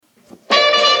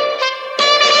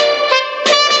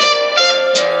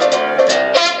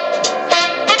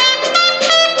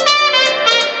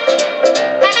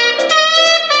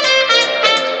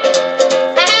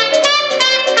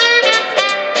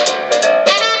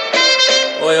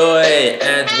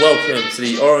welcome to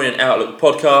the Orient Outlook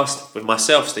podcast with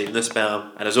myself, Steve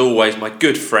Nussbaum, and as always, my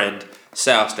good friend,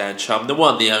 South Stand chum, the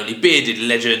one, the only, bearded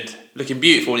legend, looking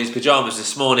beautiful in his pyjamas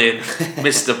this morning,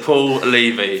 Mr. Paul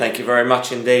Levy. Thank you very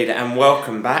much indeed, and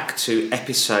welcome back to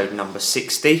episode number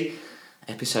 60.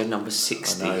 Episode number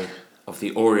 60 of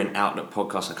the Orient Outlook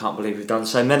podcast. I can't believe we've done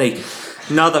so many.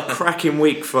 Another cracking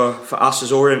week for us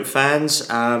as Orient fans.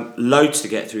 Loads to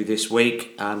get through this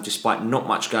week, despite not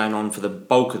much going on for the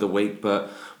bulk of the week, but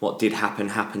what did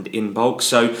happened in bulk.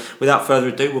 So without further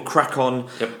ado, we'll crack on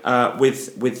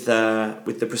with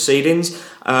the proceedings,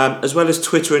 as well as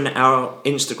Twitter and our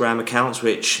Instagram accounts,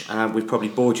 which we've probably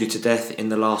bored you to death in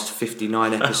the last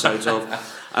 59 episodes of.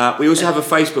 We also have a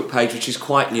Facebook page, which is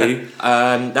quite new.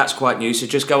 That's quite new. So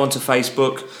just go onto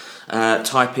Facebook,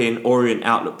 type in Orient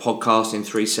Outlook Podcast in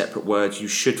 3 separate words. You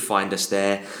should find us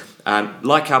there.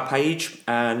 Like our page,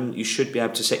 and you should be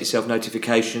able to set yourself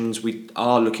notifications. We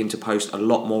are looking to post a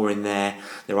lot more in there.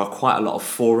 There are quite a lot of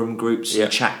forum groups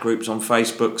and chat groups on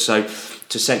Facebook. So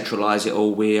to centralise it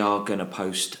all, we are going to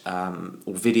post all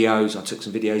videos. I took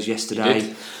some videos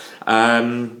yesterday.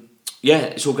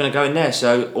 It's all going to go in there.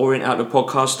 So Orient Outlook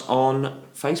Podcast on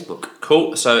Facebook.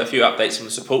 Cool. So a few updates from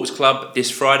the Supporters Club.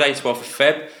 This Friday, 12th of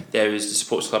Feb, there is the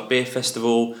Supporters Club Beer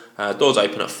Festival. Doors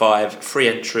open at 5, free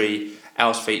entry.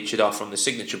 Ours featured are from the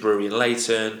Signature Brewery in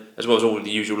Leighton, as well as all of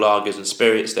the usual lagers and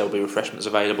spirits. There'll be refreshments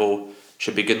available.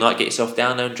 Should be a good night. Get yourself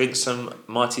down there and drink some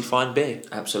mighty fine beer.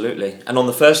 Absolutely. And on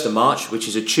the 1st of March, which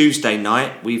is a Tuesday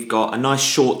night, we've got a nice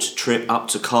short trip up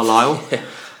to Carlisle.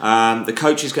 The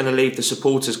coach is going to leave the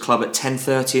Supporters Club at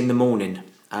 10:30 in the morning.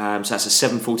 So that's a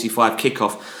 7:45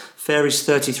 kickoff. Fare is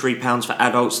 £33 for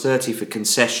adults, £30 for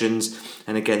concessions,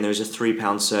 and again there is a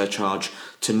 £3 surcharge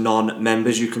to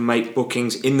non-members. You can make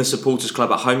bookings in the Supporters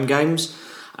Club at home games,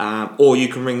 or you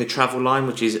can ring the travel line,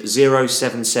 which is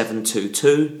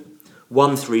 07722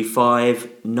 135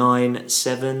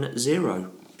 970.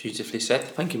 Beautifully said.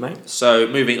 Thank you, mate. So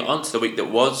moving on to the week that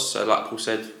was, so like Paul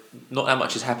said, not that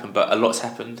much has happened, but a lot's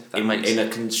happened. In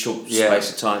a short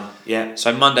space of time. Yeah.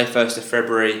 So Monday, 1st of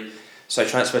February, so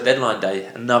transfer deadline day,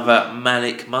 another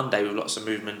manic Monday with lots of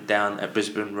movement down at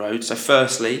Brisbane Road. So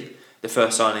firstly, the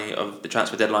first signing of the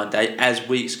transfer deadline day, as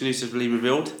we exclusively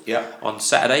revealed on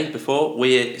Saturday before,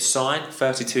 we signed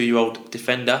 32-year-old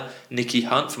defender Nicky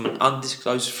Hunt from an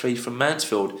undisclosed fee from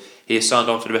Mansfield. He is signed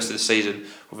on for the rest of the season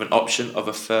with an option of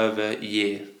a further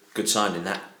year. Good signing,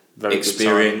 that. Very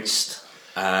experienced.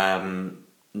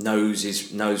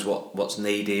 Knows what's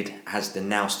needed, has the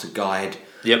nous to guide.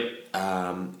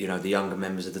 The younger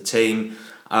members of the team.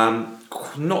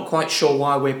 Not quite sure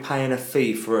why we're paying a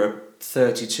fee for a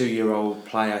 32-year-old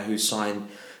player who's signed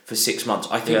for 6 months.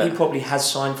 I think he probably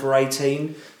has signed for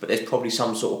 18, but there's probably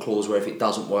some sort of clause where if it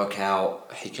doesn't work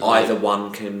out, either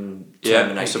one can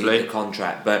terminate the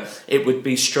contract. But it would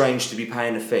be strange to be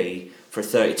paying a fee for a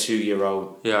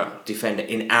 32-year-old defender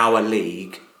in our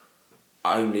league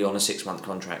only on a 6-month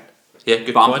contract. Yeah,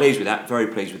 good but point. I'm pleased with that, very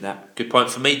pleased with that. Good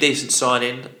point. For me, decent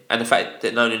signing, and the fact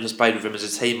that Nolan has played with him as a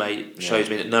teammate shows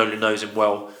me that Nolan knows him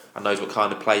well and knows what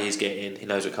kind of play he's getting. He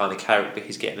knows what kind of character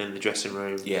he's getting in the dressing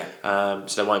room. So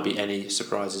there won't be any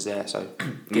surprises there. So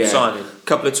good signing. A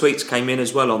couple of tweets came in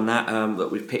as well on that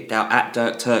that we've picked out. At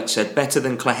Dirk Turk said, better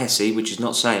than Clahessy, which is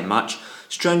not saying much.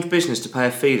 Strange business to pay a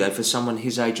fee though for someone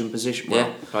his age and position.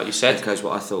 Well, like you said. Echoes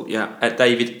what I thought. Yeah. At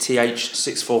David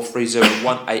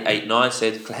TH64301889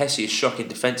 said, Clahessy is shocking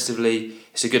defensively.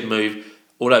 It's a good move.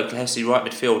 Although Clahessy right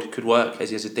midfield could work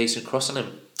as he has a decent cross on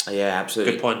him. Yeah,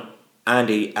 absolutely. Good point.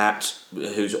 Andy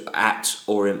who's at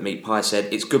Orient Meat Pie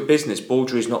said, it's good business.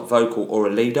 Baldry is not vocal or a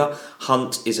leader.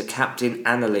 Hunt is a captain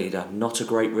and a leader. Not a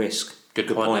great risk. Good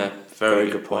point there. Very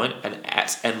good point. And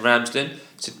at N Ramsden,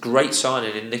 it's a great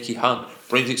signing in Nicky Hunt.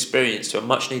 Brings experience to a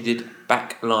much needed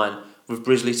back line. With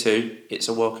Brisley too, it's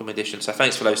a welcome addition. So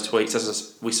thanks for those tweets.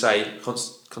 As we say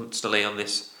constantly on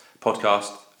this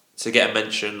podcast, to get a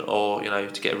mention or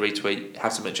to get a retweet,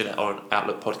 have to mention it on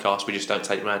Outlook Podcast. We just don't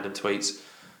take random tweets.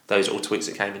 Those are all tweets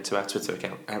that came into our Twitter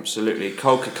account. Absolutely.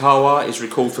 Cole Kakawa is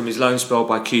recalled from his loan spell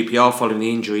by QPR following the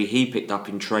injury he picked up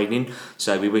in training.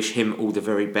 So we wish him all the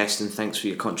very best and thanks for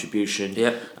your contribution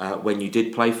when you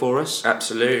did play for us.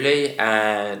 Absolutely.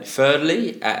 And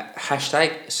thirdly, at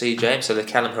hashtag CJM, so the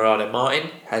Callum Gerardo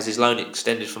Martin has his loan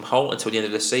extended from Hull until the end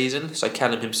of the season. So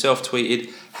Callum himself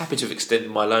tweeted, happy to have extended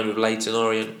my loan with Leighton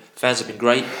Orient. Fans have been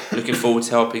great. Looking forward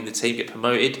to helping the team get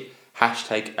promoted.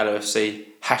 Hashtag LOFC.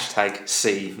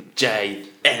 #CJM.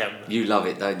 You love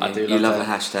it, don't you? I do You love that.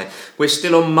 a hashtag. We're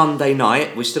still on Monday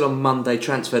night. We're still on Monday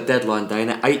transfer deadline day,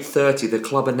 and at 8:30 the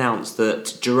club announced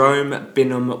that Jerome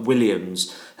Bingham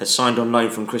Williams has signed on loan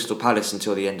from Crystal Palace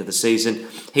until the end of the season.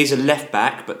 He's a left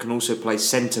back, but can also play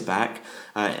centre back.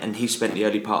 And he spent the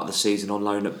early part of the season on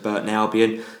loan at Burton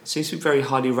Albion. Seems to be very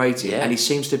highly rated, and he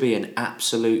seems to be an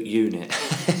absolute unit.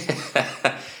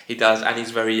 He does, and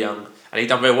he's very young, and he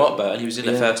done very well at Burton. He was in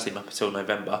the first team up until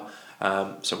November,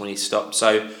 so when he stopped.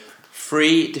 So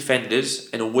 3 defenders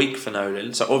in a week for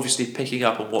Nolan. So obviously picking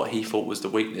up on what he thought was the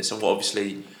weakness, and what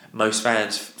obviously most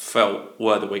fans felt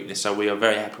were the weakness. So we are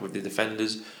very happy with the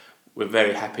defenders. We're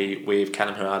very happy with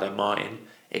Callum Hurtado-Martin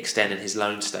extending his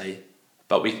loan stay,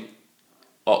 but we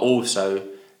are also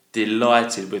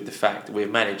delighted with the fact that we've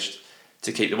managed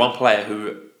to keep the one player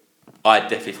who I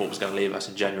definitely thought was going to leave us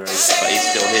in January, but he's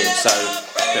still here. So,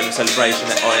 a bit of a celebration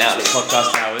at Orient Outlook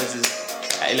podcast hours is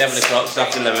at 11 o'clock, just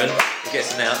after 11, it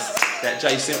gets announced that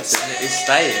Jay Simpson is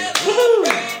staying. Woohoo!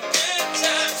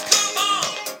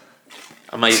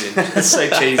 Amazing. It's so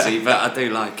cheesy, but I do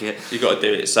like it. You've got to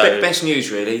do it. So best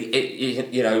news, really.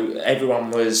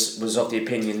 Everyone was of the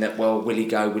opinion that, well, will he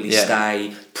go? Will he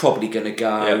stay? Probably going to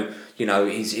go. Yeah.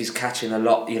 He's catching a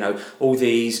lot. All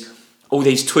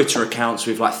these Twitter accounts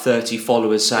with like 30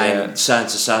 followers saying so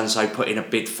and so put in a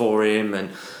bid for him,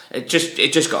 and it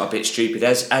just got a bit stupid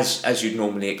as you'd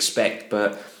normally expect.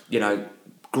 But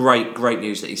great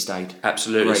news that he stayed.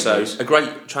 Absolutely. Great news. A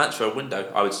great transfer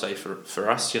window, I would say, for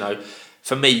us.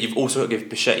 For me, you've also got to give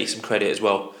Bichetti some credit as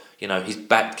well. He's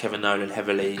backed Kevin Nolan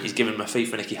heavily. He's given him a fee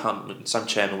for Nicky Hunt, and some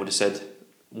chairman would have said,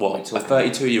 "What, a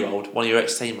 32-year-old, one of your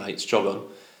ex-teammates, jog on."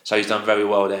 So he's done very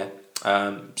well there.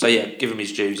 Give him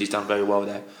his dues. He's done very well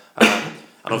there. And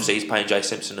obviously, he's paying Jay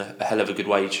Simpson a hell of a good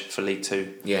wage for League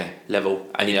Two level.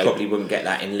 And he probably wouldn't get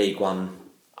that in League One.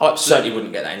 Oh, certainly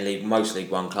wouldn't get that in most League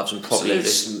One clubs, and probably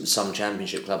some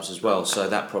Championship clubs as well. So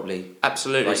that probably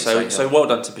absolutely. So well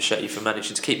done to Bichetti for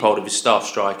managing to keep hold of his staff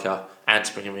striker and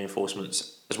to bring in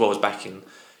reinforcements, as well as backing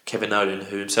Kevin Nolan,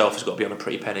 who himself has got to be on a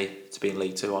pretty penny to be in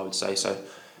League Two, I would say. So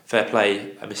fair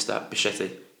play, Mr.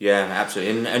 Bichetti. Yeah,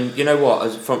 absolutely. And you know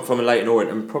what? From a Leyton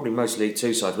Orient and probably most League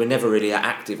Two sides, we're never really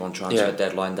active on transfer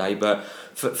deadline day. But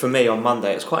for me on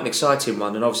Monday, it's quite an exciting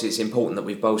one. And obviously, it's important that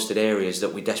we've bolstered areas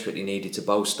that we desperately needed to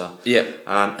bolster. Yeah.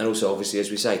 And also, obviously, as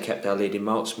we say, kept our leading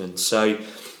marksman. So,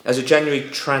 as a January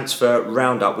transfer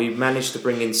roundup, we managed to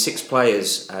bring in 6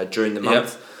 players during the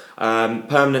month.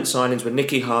 Permanent signings were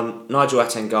Nicky Hunt, Nigel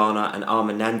Atangana, and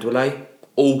Armin Nandwale.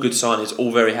 All good signings,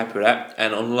 all very happy with that.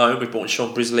 And on loan, we've brought in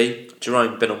Sean Brisley,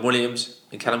 Jerome Bingham Williams,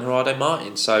 and Callum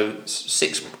Hurtado-Martin. So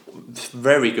 6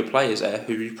 very good players there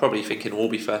who you're probably thinking will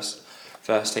be first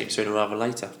team sooner rather than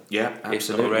later. Yeah, absolutely. If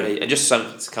not already. And just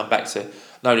something to come back to,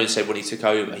 Nolan said when he took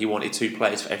over, he wanted 2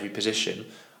 players for every position.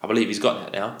 I believe he's got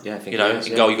that now. Yeah, I think he has,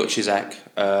 in goal, you've got Chizak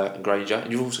and Granger,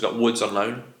 and you've also got Woods on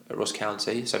loan at Ross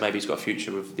County. So maybe he's got a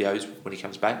future with the O's when he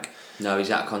comes back. No, he's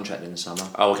out of contract in the summer.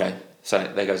 Oh, okay. So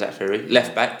there goes that theory.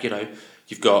 Left back,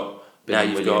 you've got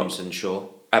Williams and Shaw.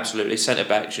 Absolutely. Centre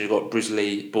backs, you've got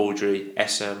Brisley, Baudry,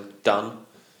 SM, Dunn.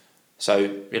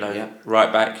 So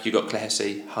right back, you've got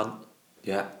Clehessy, Hunt.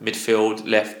 Yeah. Midfield,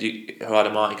 left,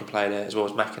 Hurtado-Martin can play there, as well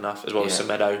as McAnuff, as well as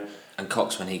Semedo. And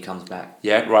Cox when he comes back.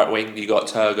 Yeah, right wing, you got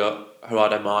Turgot,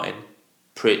 Hurtado-Martin,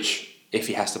 Pritch, if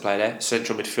he has to play there.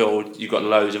 Central midfield, you've got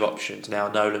loads of options now.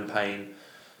 Nolan Payne,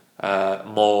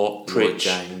 Moore,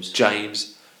 Pritch,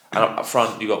 James. And up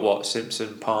front, you've got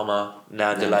Simpson, Palmer,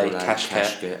 Nandalay,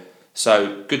 Cashket.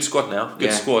 So, good squad now.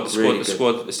 Good squad. The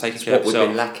squad is taking care of itself. What we've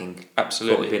been lacking.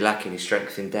 Absolutely. What we've been lacking is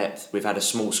strength in depth. We've had a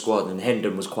small squad, and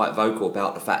Hendon was quite vocal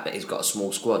about the fact that he's got a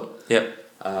small squad. Yep.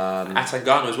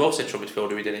 Atangana as well, central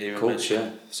midfielder, we didn't even mention.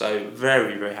 Yeah. So,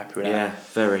 very, very happy with that. Yeah,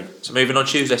 very. So, moving on,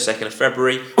 Tuesday, 2nd of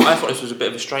February. I thought this was a bit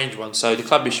of a strange one. So, the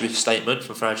club issued a statement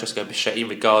from Francesco Bichetti in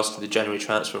regards to the January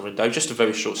transfer window. Just a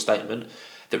very short statement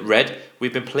that read,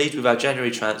 "We've been pleased with our January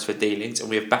transfer dealings and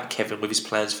we have backed Kevin with his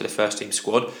plans for the first team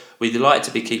squad. We're delighted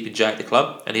to be keeping Jay at the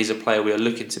club and he's a player we are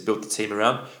looking to build the team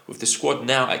around. With the squad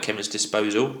now at Kevin's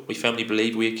disposal, we firmly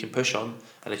believe we can push on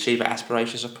and achieve our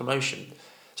aspirations of promotion."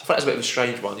 So I thought that was a bit of a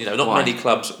strange one. Not many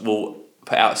clubs will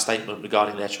put out a statement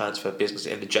regarding their transfer business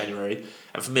at the end of January.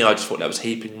 And for me, I just thought that was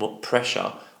heaping more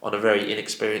pressure on a very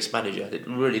inexperienced manager that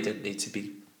really didn't need to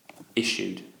be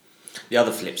issued. The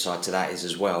other flip side to that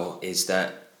is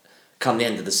that come the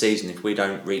end of the season, if we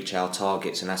don't reach our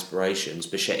targets and aspirations,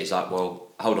 Bichetti's like, well,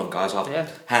 hold on, guys,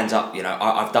 hands up.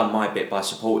 I've done my bit by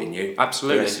supporting you.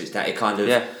 Absolutely. The rest of it's that it kind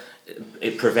of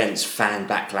it prevents fan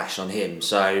backlash on him.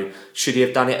 So should he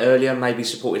have done it earlier? Maybe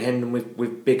supported Hendon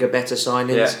with bigger, better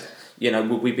signings.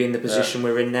 Will we be in the position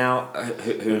we're in now?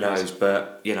 Who knows?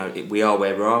 But we are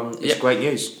where we are. It's great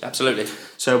news. Absolutely.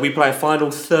 So we play a final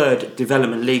third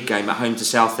development league game at home to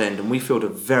Southend, and we field a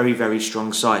very, very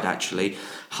strong side actually.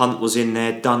 Hunt was in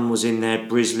there, Dunn was in there,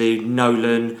 Brisley,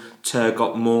 Nolan,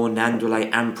 Turgot, Moore, Nandule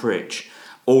and Pritch,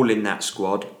 all in that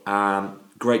squad.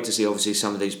 Great to see obviously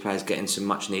some of these players getting some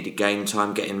much needed game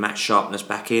time, getting match sharpness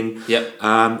back in. Yep.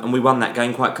 And we won that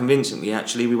game quite convincingly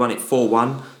actually. We won it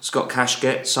 4-1. Scott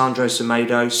Cashgett, Sandro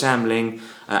Semedo, Sam Ling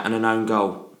and an own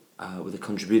goal were the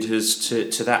contributors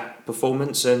to that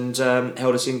performance, and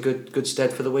held us in good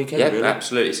stead for the weekend. Yeah, really.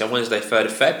 Absolutely. So on Wednesday 3rd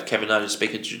of Feb, Kevin Nolan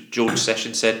speaking to George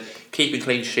Session said, keeping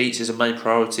clean sheets is a main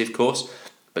priority of course.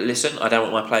 But listen, I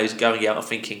don't want my players going out and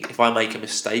thinking if I make a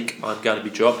mistake I'm going to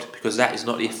be dropped, because that is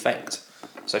not the effect.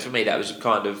 So for me, that was a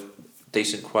kind of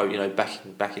decent quote,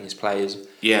 backing his players,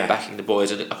 backing the boys,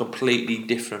 and a completely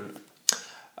different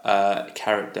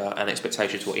character and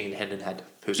expectation to what Ian Hendon had,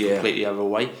 who was completely the other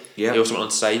way. Yeah. He also went on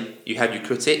to say, you had your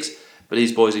critics, but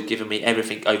these boys have given me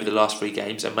everything over the last 3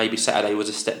 games, and maybe Saturday was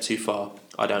a step too far.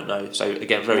 I don't know. So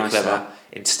again, very clever,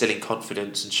 instilling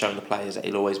confidence and showing the players that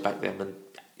he'll always back them, and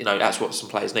that's what some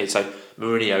players need. So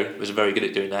Mourinho was very good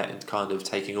at doing that and kind of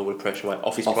taking all the pressure away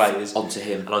off his players onto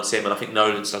him. And I think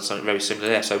Nolan's done something very similar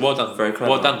there. So well done, very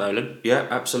clever. Well done, Nolan. Yeah,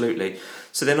 absolutely.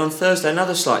 So then on Thursday,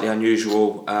 another slightly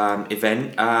unusual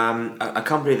event. A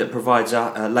company that provides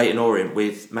Leyton Orient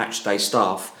with match day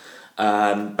staff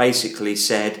basically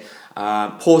said,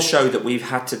 poor show that we've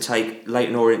had to take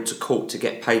Leyton Orient to court to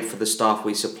get paid for the staff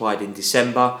we supplied in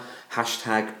December.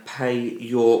 #pay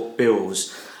your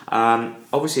bills.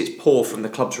 Obviously it's poor from the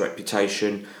club's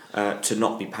reputation to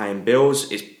not be paying bills.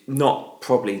 It's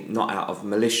probably not out of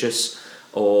malicious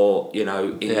or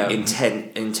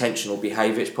intentional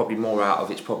behaviour. It's probably more out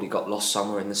of it's probably got lost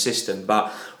somewhere in the system.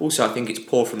 But also I think it's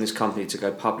poor from this company to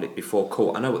go public before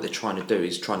court. I know what they're trying to do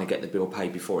is trying to get the bill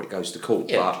paid before it goes to court,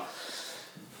 but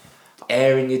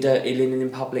airing your dirty linen in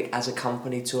public as a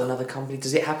company to another company,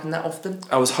 does it happen that often?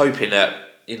 I was hoping that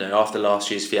after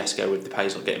last year's fiasco with the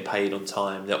players not getting paid on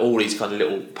time, that all these kind of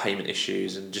little payment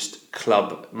issues and just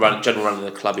general running of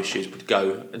the club issues would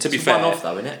go. And to be fair, one-off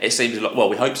though, isn't it? It seems a lot. Well,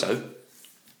 we hope so.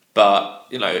 But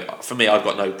for me, I've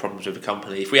got no problems with the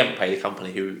company. If we haven't paid a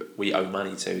company who we owe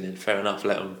money to, then fair enough.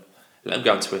 Let them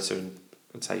go on Twitter and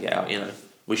take it out.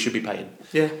 We should be paying.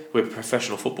 Yeah, we're a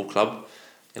professional football club.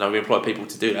 We employ people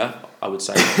to do that, I would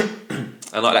say.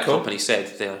 And like that company said,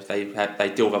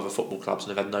 they deal with other football clubs and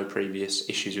they've had no previous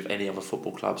issues with any other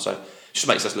football club. So it just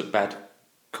makes us look bad.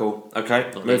 Cool.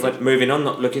 Okay. Moving on,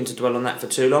 not looking to dwell on that for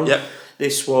too long. Yep.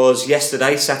 This was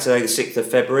yesterday, Saturday the 6th of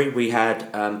February. We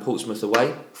had Portsmouth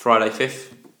away. Friday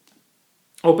 5th.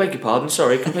 Oh, beg your pardon,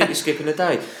 sorry, completely skipping a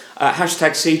day.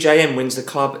 #CJM wins the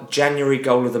club January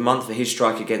goal of the month for his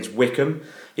strike against Wickham.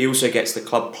 He also gets the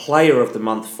club player of the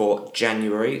month for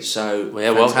January. So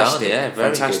well done, very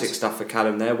fantastic good stuff for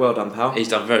Callum there. Well done, pal. He's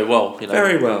done very well.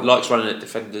 Very well. Likes running at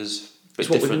defenders. It's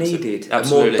what we needed.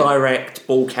 Absolutely. A more direct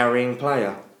ball carrying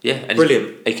player. Yeah, and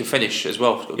brilliant. He can finish as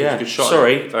well. Good shot.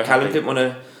 Sorry, Callum, didn't want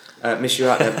to miss you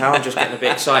out there, pal. I'm just getting a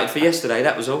bit excited for yesterday.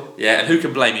 That was all. Yeah, and who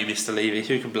can blame you, Mr. Levy?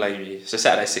 Who can blame you? So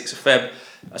Saturday 6th of Feb,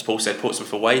 as Paul said,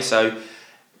 Portsmouth away. So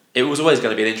it was always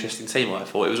going to be an interesting team. I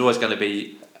thought it was always going to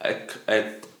be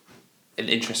an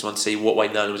interesting one to see what way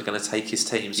Nolan was going to take his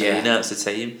team. So he announced the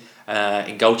team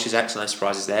in goal. Chisak, no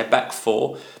surprises there. Back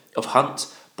 4 of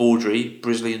Hunt, Baldry,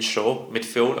 Brisley and Shaw.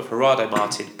 Midfield of Gerardo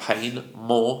Martin, Payne,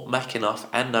 Moore, McIntosh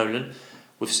and Nolan,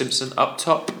 with Simpson up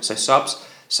top. So subs,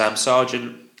 Sam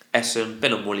Sargent, Essen,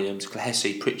 Benham Williams,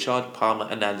 Clahessy, Pritchard, Palmer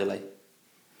and Nandale.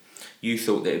 You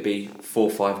thought that it'd be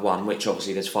 4-5-1, which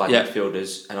obviously there's 5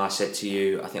 midfielders, and I said to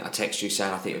you, I think I texted you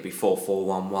saying I think it'd be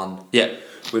 4-4-1-1. Yeah.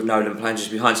 With Nolan playing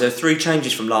just behind. So 3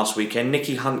 changes from last weekend.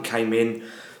 Nicky Hunt came in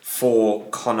for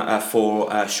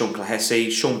Sean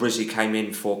Clahessy. Sean Brisley came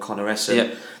in for Connor Essen.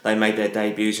 Yep. They made their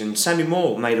debuts, and Sammy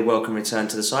Moore made a welcome return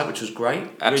to the side, which was great.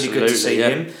 Absolutely, really good to see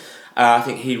him. I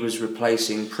think he was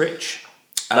replacing Pritch.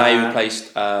 No, he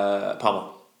replaced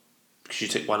Palmer, because you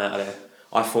took one out of there.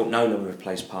 I thought Nolan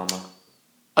replaced Palmer.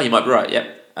 Oh, you might be right, yeah.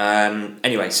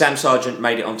 Anyway, Sam Sargent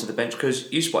made it onto the bench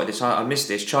because you spotted this. I missed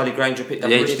this. Charlie Granger picked up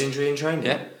a wrist injury in training.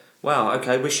 Yeah. Wow,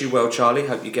 okay. Wish you well, Charlie.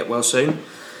 Hope you get well soon.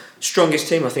 Strongest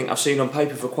team I think I've seen on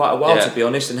paper for quite a while, to be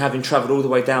honest. And having travelled all the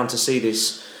way down to see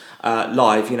this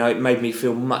live, it made me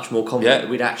feel much more confident that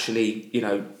we'd actually,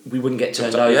 we wouldn't get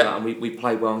turned over and we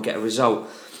played well and get a result.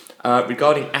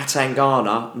 Regarding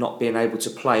Atangana not being able to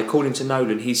play, according to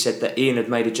Nolan, he said that Ian had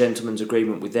made a gentleman's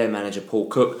agreement with their manager Paul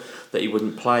Cook that he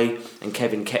wouldn't play, and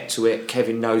Kevin kept to it.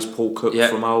 Kevin knows Paul Cook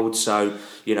from old, so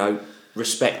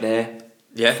respect there.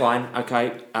 Yeah. Fine,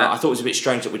 okay. I thought it was a bit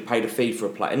strange that we'd paid a fee for a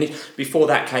player. And before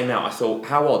that came out, I thought,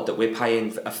 how odd that we're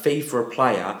paying a fee for a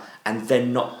player and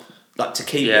then not, like, to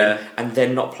keep him, and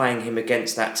then not playing him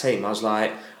against that team. I was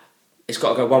like, it's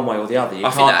got to go one way or the other. You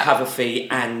can't have a fee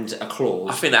and a clause.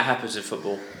 I think that happens in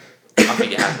football. I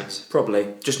think it happens.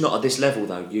 Probably. Just not at this level,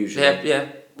 though, usually. Yeah.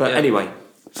 But anyway,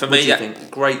 for me,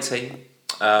 great team.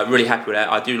 Really happy with that.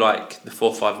 I do like the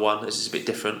 4-5-1. This is a bit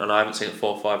different, and I haven't seen a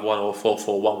 4-5-1 or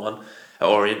 4-4-1-1 at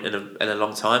Orient in a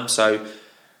long time. So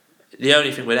the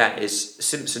only thing with that is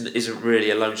Simpson isn't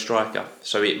really a lone striker,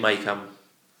 so he may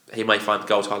find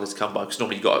goals harder to come by, because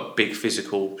normally you've got a big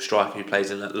physical striker who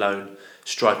plays in that lone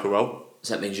striker role.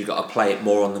 So that means you've got to play it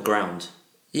more on the ground.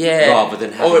 Yeah. Rather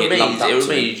than having it lumped up to him.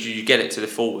 means you get it to the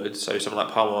forward, so someone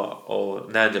like Palmer or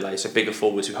Nandale, so bigger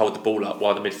forwards who hold the ball up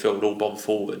while the midfield all bomb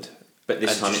forward. But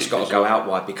this time it's got to go out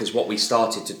wide, because what we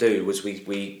started to do was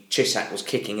Chisak was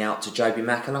kicking out to Joby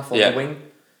McAnuff on the wing.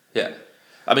 Yeah.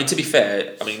 I mean, to be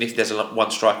fair, if there's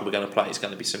one striker we're going to play, it's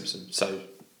going to be Simpson. So,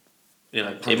 it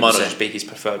 100%. Might not just be his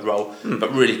preferred role,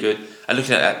 but really good. And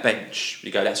looking at that bench,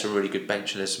 you go, that's a really good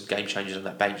bench, and there's some game changers on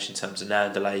that bench in terms of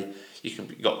Nandale.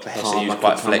 You've got Klahesi, who's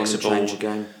quite flexible.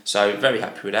 So, very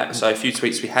happy with that. So, a few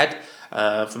tweets we had.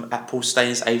 From Paul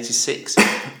Staines 86.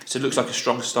 So it looks like a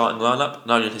strong starting lineup.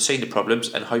 Nolan has seen the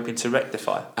problems and hoping to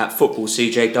rectify. At Football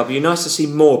CJW, nice to see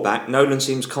Moore back. Nolan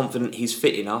seems confident he's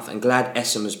fit enough and glad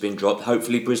Essam has been dropped.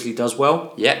 Hopefully Brisley does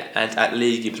well. Yeah, and at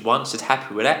Lee Gibbs 1 said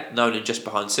happy with that. Nolan just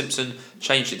behind Simpson,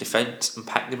 changed the defence and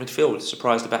packed the midfield.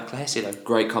 Surprised about Klahesi though.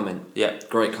 Great comment. Yeah.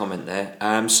 Great comment there.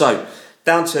 So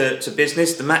down to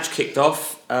business. The match kicked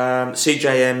off.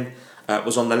 CJM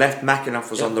was on the left,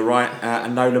 McAnuff was on the right,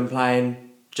 and Nolan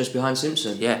playing just behind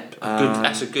Simpson. Yeah,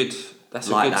 that's a good team,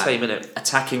 isn't it?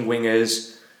 Attacking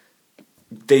wingers,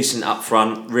 decent up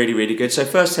front, really, really good. So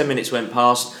first 10 minutes went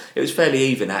past. It was fairly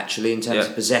even actually in terms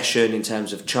of possession, in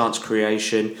terms of chance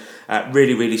creation.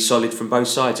 Really, really solid from both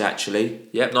sides actually.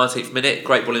 Yep, 19th minute,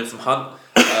 great ball in from Hunt.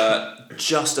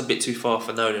 Just a bit too far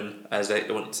for Nolan as they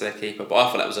went to their keeper, but I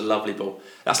thought that was a lovely ball.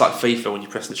 That's like FIFA when you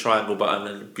press the triangle button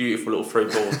and a beautiful little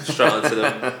through ball straight onto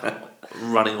them,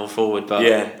 running on forward. But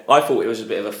yeah, I thought it was a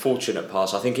bit of a fortunate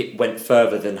pass. I think it went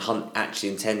further than Hunt actually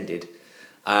intended.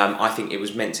 I think it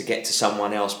was meant to get to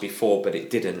someone else before, but it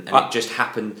didn't, and it just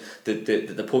happened.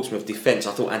 The Portsmouth defence,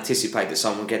 I thought, anticipated that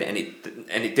someone would get it, and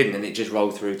it didn't, and it just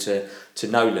rolled through to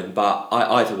Nolan. But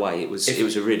either way, it was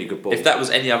a really good ball. If that was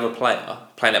any other player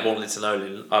playing that ball into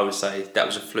Nolan, I would say that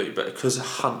was a fluke. But because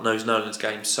Hunt knows Nolan's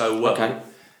game so well,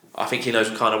 I think he knows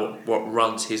kind of what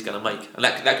runs he's going to make, and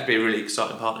that could be a really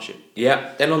exciting partnership.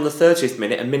 Yeah. Then on the 30th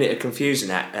minute, a minute of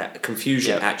confusion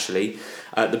actually.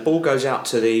 The ball goes out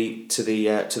to the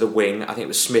wing. I think it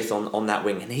was Smith on that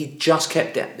wing, and he just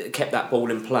kept that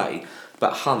ball in play.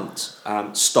 But Hunt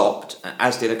stopped,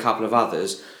 as did a couple of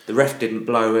others. The ref didn't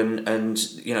blow, and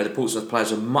the Portsmouth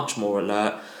players were much more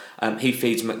alert. He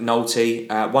feeds McNulty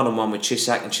one-on-one with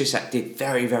Chisak, and Chisak did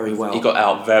very, very well. He got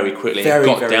out very quickly. Very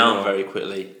down very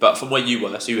quickly. But from where you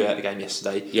were, so you were at the game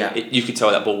yesterday. Yeah, you could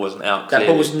tell that ball wasn't out. That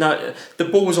ball was the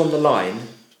ball was on the line,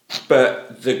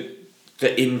 but the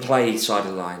in-play side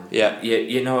of the line. Yeah,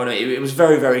 you know what I mean? It was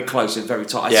very, very close and very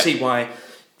tight. I see why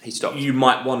he stopped. You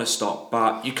might want to stop,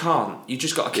 but you can't. You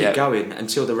just got to keep going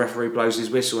until the referee blows his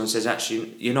whistle and says,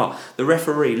 actually, you're not. The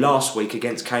referee last week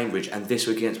against Cambridge and this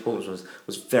week against Portsmouth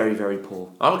was very, very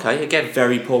poor. Oh, okay, again.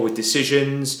 Very poor with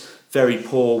decisions, very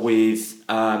poor with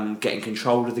getting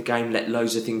control of the game, let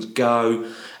loads of things go.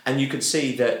 And you could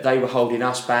see that they were holding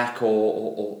us back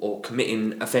or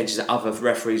committing offences that other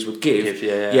referees would give.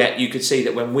 Yeah, you could see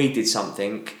that when we did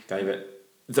something, gave it.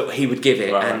 That he would give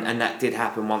it, and that did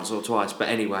happen once or twice. But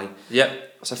anyway.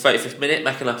 Yep. So 35th minute,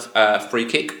 McAnuff free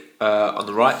kick on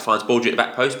the right, finds Baldry at the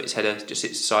back post, but his header just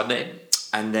hits the side netting.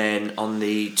 And then on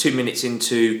the 2 minutes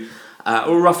into,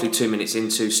 or roughly 2 minutes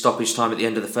into stoppage time at the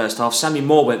end of the first half, Sammy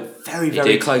Moore went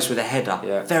very close with a header.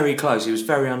 Yeah. Very close. He was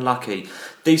very unlucky.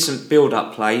 Decent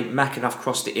build-up play. McAnuff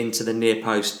crossed it into the near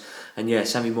post. And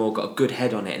Sammy Moore got a good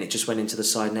head on it, and it just went into the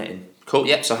side netting. Cool.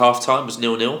 Yep. So half time was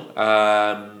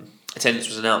 0-0. Attendance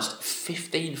was announced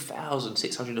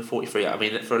 15,643. I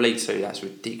mean, for a League Two, that's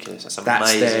ridiculous. That's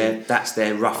amazing. That's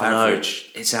their rough average.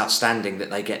 It's outstanding that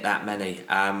they get that many.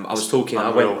 I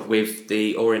went with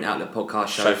the Orient Outlet podcast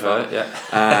chauffeur,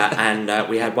 and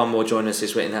we had one more join us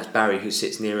this week, and that's Barry, who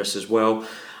sits near us as well.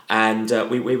 And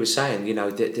we were saying, the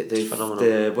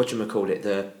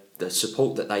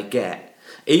support that they get.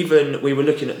 Even we were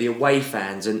looking at the away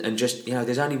fans, and just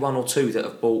there's only one or two that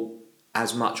have bought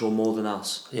as much or more than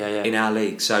us Yeah, yeah. in our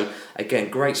league. So again,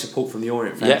 great support from the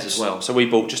Orient fans as well. So we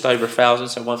bought just over 1,000,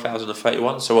 so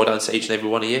 1,031. So well done to each and every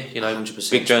one of you. You know,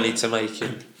 100% big journey to make.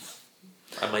 And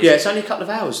amazing. Yeah, it's only a couple of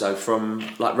hours though from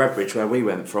like Redbridge where we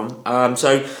went from.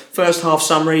 So first half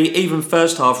summary, even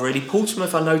first half really.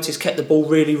 Portsmouth, I noticed, kept the ball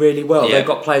really, really well. Yeah. They've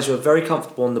got players who are very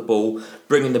comfortable on the ball,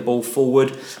 bringing the ball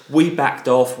forward. We backed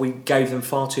off. We gave them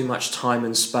far too much time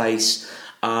and space.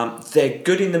 They're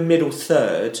good in the middle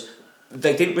third.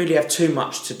 They didn't really have too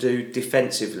much to do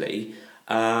defensively.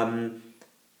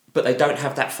 But they don't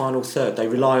have that final third. They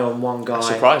rely on one guy. That's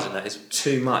surprising, that is.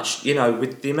 Too much,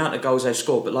 with the amount of goals they've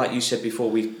scored. But like you said before,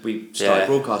 we started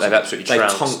broadcasting. They've absolutely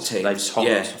trounced. tonked teams. They've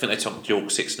tonked. I think they tonked York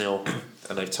 6-0,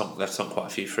 and they've tonked quite a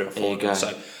few 3 or 4 goals.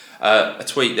 So a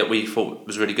tweet that we thought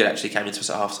was really good actually came into us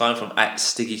at half time from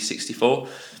 @Stiggy64,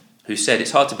 who said,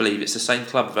 "It's hard to believe it's the same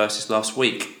club versus last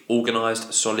week.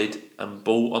 Organised, solid, and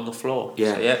ball on the floor."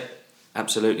 Yeah. So,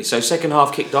 Absolutely. So second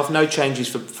half kicked off, no changes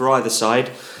for either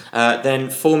side. Then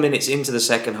 4 minutes into the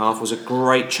second half was a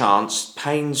great chance.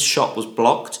 Payne's shot was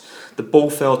blocked. The ball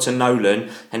fell to Nolan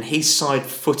and he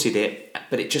side-footed it,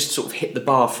 but it just sort of hit the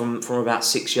bar from about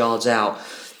 6 yards out.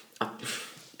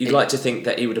 You'd like to think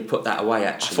that he would have put that away,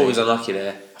 actually. I thought he was unlucky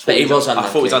there. I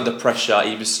thought he was under pressure.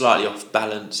 He was slightly off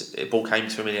balance. The ball came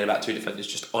to him and he had about 2 defenders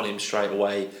just on him straight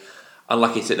away.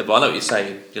 Unlucky to hit the ball. I know what you're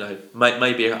saying.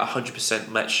 Maybe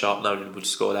 100% match sharp Nolan would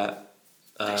score that.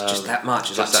 It's just that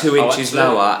much. It's like 2 inches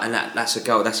lower, and that's a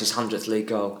goal. That's his 100th league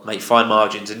goal. Mate, fine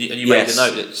margins, and you made the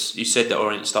note that you said that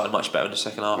Orient started much better in the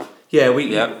second half. Yeah,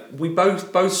 we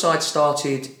both sides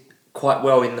started quite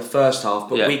well in the first half,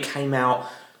 but we came out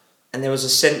and there was a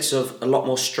sense of a lot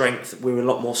more strength. We were a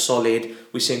lot more solid.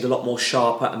 We seemed a lot more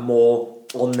sharper and more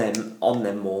on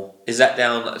them more. Is that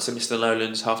down to Mr.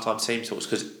 Nolan's half-time team talks?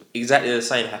 Because exactly the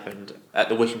same happened at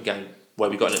the Wycombe game, where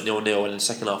we got it 0-0, and in the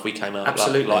second half we came out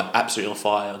absolutely on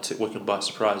fire and took Wycombe by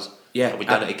surprise. Yeah, and we've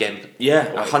done it again.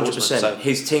 Yeah, 100%. So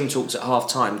his team talks at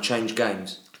half-time changed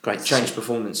games, changed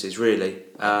performances, really.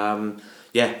 And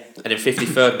in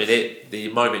 53rd minute, the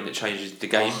moment that changes the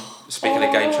game. Speaking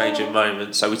of game-changing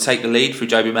moments, so we take the lead through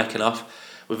Joby McAnuff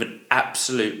with an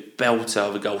absolute belter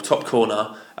of a goal, top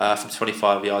corner from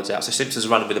 25 yards out. So Simpson's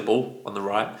running with the ball on the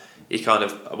right. He one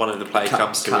of the players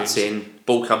cuts in,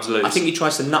 ball comes loose. I think he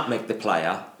tries to nutmeg the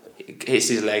player. It hits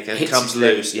his leg and it comes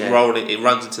loose. Rolling, it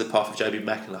runs into the path of Joby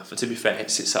McAnuff. And to be fair, it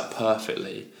sits up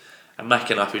perfectly. And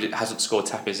McAnuff, who hasn't scored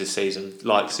tap-ins this season,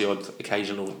 likes the odd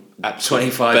occasional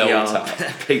 25-yard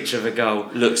picture of a goal.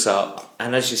 Looks up.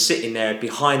 And as you're sitting there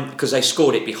behind, because they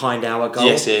scored it behind our goal.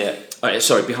 Yes, yeah.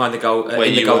 Behind the goal,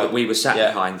 in the goal that we were sat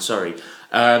behind, sorry.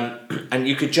 And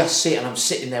you could just see it, and I'm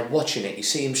sitting there watching it. You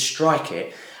see him strike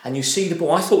it, and you see the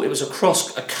ball. I thought it was a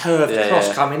curved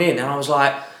cross coming in, and I was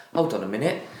like, hold on a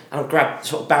minute. And I grabbed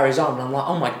sort of Barry's arm and I'm like,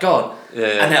 oh my God. Yeah.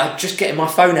 And I'm just getting my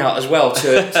phone out as well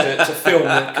to film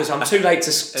it, because I'm too late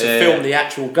to film the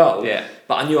actual goal. Yeah.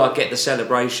 But I knew I'd get the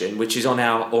celebration, which is on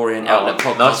our Orient Outlet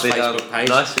Podcast Facebook page.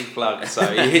 Nicely plugged. So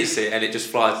he hits it and it just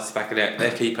flies to the back of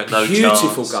their keeper. No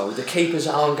Beautiful chance. goal. The keeper's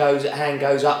hand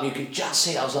goes up and you could just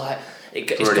see it. I was like,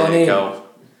 it's gone in.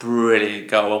 Brilliant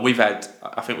goal. And we've had,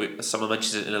 I think someone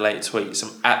mentioned it in a later tweet,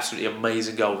 some absolutely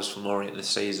amazing goals from Orient this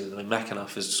season. I mean,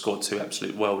 McAnuff has scored 2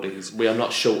 absolute worldies. We are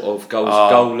not short of goals.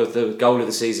 Goal of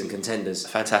the season contenders.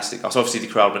 Fantastic. So obviously the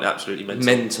crowd went absolutely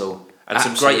mental. And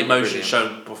absolutely some great emotion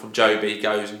shown from Joby.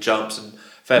 Goes and jumps, and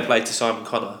fair play to Simon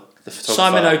Connor, the photographer.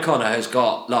 Simon O'Connor has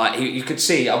got, you could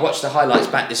see, I watched the highlights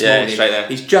back this morning. Straight there.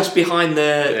 He's just behind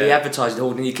the advertising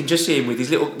hall, and you can just see him with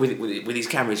his with his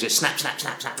camera. He's just snap.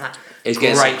 He's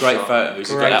getting some great photos.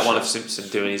 He's got that one of Simpson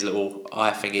doing his little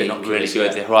eye thingy, really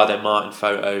good. The Gerardo Martin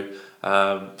photo,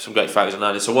 some great photos on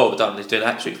that. So what we've done is doing an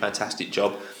absolutely fantastic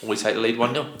job, and we take the lead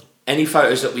 1-0. Any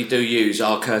photos that we do use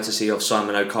are courtesy of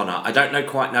Simon O'Connor. I don't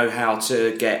quite know how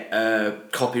to get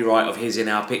copyright of his in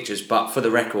our pictures, but for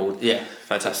the record,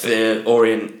 fantastic.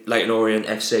 The Leighton Orient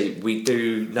FC, we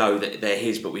do know that they're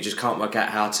his, but we just can't work out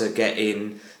how to get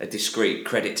in a discreet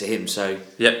credit to him. So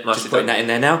just putting that in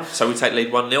there now. So we take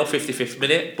lead 1-0, 55th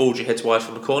minute. Baldry heads wide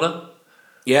from the corner.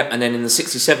 Yep, and then in the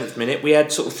 67th minute, we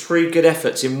had sort of 3 good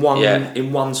efforts in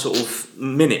one sort of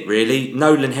minute, really.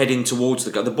 Nolan heading towards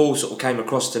the goal. The ball sort of came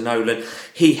across to Nolan.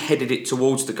 He headed it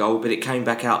towards the goal, but it came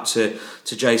back out to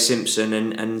Jay Simpson,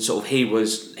 and sort of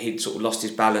he'd sort of lost his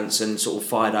balance and sort of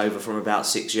fired over from about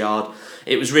 6 yards.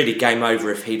 It was really game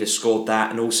over if he'd have scored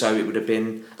that, and also it would have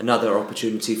been another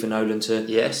opportunity for Nolan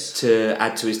to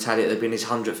add to his tally. It would have been his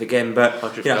 100th again, but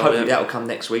hopefully that'll come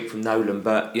next week from Nolan.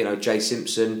 But Jay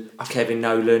Simpson, Kevin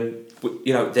Nolan,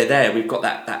 they're there. We've got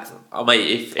that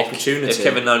mate, opportunity. If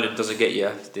Kevin Nolan doesn't get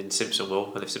you, then Simpson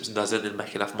will, and if Simpson doesn't, then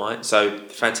McAnuff might. So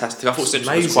fantastic. I thought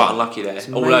Simpson was quite unlucky there,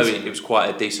 although it was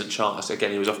quite a decent chance.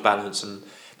 Again, he was off balance, and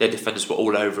their defenders were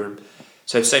all over him.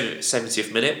 So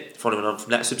 70th minute, following on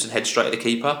from that, Simpson heads straight at the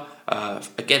keeper.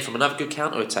 Again, from another good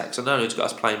counter attack. So Nolan's got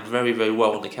us playing very, very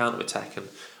well on the counter attack, and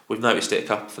we've noticed it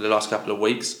for the last couple of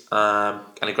weeks. And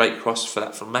a great cross for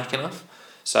that from McAnuff.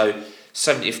 So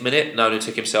 70th minute, Nolan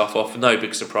took himself off. No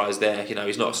big surprise there.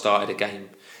 He's not started a game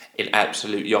in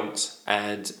absolute yonks,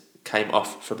 and came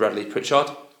off for Bradley Pritchard,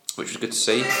 which was good to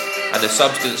see. And the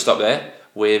subs didn't stop there.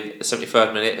 With the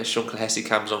 73rd minute, Sean Clohessy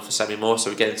comes on for Sammy Moore.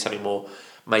 So again, Sammy Moore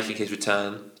making his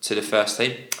return to the first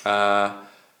team.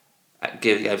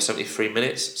 Gave 73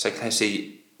 minutes. So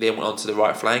Clohessy then went on to the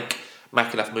right flank.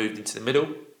 McAnuff moved into the middle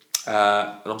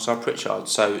alongside Pritchard.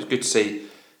 So it was good to see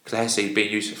Clohessy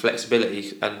being used for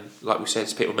flexibility, and like we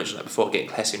said, people mentioned that before, getting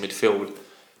Clohessy in midfield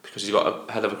because he's got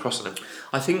a hell of a cross on him.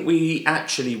 I think we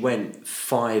actually went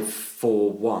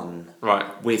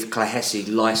 5-4-1 with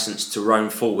Clohessy licensed to roam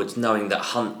forwards, knowing that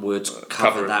Hunt would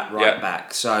cover that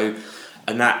back. So,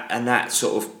 and that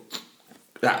sort of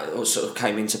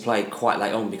came into play quite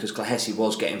late on, because Clohessy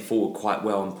was getting forward quite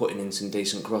well and putting in some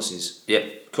decent crosses. Yeah,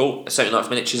 cool. 79th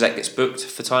minute, Chizek gets booked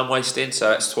for time wasting, so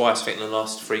that's twice. I think in the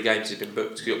last 3 games he's been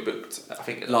booked. He got booked, I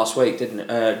think last week, didn't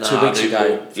it? 2 weeks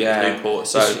ago. Newport.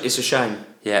 So it's a shame.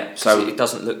 Yeah, so it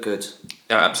doesn't look good.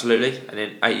 Yeah, absolutely. And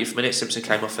then 80th minute, Simpson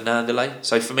came off for Nandelay.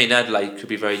 So for me, Nandelay could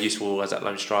be very useful as that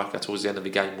lone striker towards the end of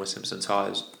the game where Simpson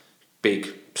tires.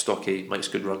 Big, stocky, makes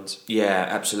good runs. Yeah,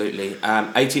 absolutely.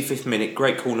 85th minute,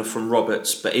 great corner from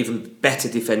Roberts, but even better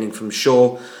defending from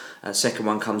Shaw. Second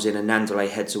one comes in and Nandelay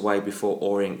heads away before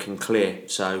Orient can clear.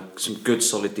 So some good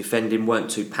solid defending,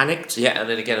 weren't too panicked. Yeah, and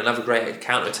then again another great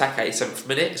counter-attack, 87th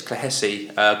minute. As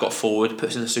Clohessy got forward,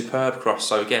 puts in a superb cross.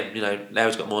 So again, now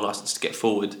he's got more licence to get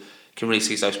forward. Can really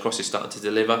see those crosses starting to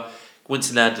deliver.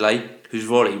 Winston Nandelay, whose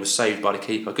volley was saved by the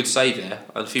keeper. Good save there.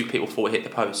 And a few people thought it hit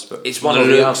the post, but it's one of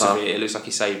the other. It looks like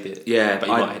he saved it. Yeah, but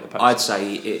he might hit the post. I'd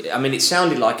say it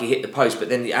sounded like he hit the post, but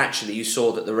then actually you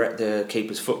saw that the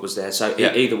keeper's foot was there. So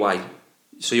either way.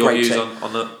 So your views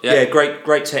on the... Yeah,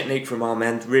 great technique from our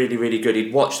man. Really, really good.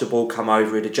 He'd watched the ball come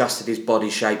over. He'd adjusted his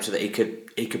body shape so that he could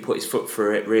put his foot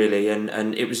through it, really.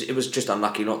 And it was just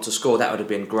unlucky not to score. That would have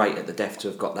been great at the death to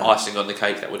have got that. Icing on the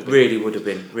cake, that would have been. Really would have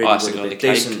been. Really icing would have been.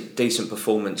 On the cake. Decent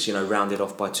performance, rounded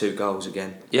off by 2 goals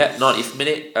again. Yeah, 90th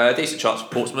minute. Decent chance for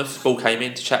Portsmouth. Ball came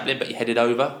in to Chaplin, but he headed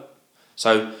over.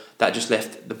 So that just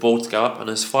left the ball to go up, and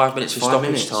there's 5 minutes of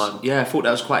stoppage time. Yeah, I thought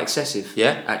that was quite excessive.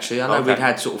 Yeah, actually, I know we'd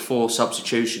had sort of 4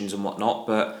 substitutions and whatnot,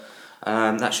 but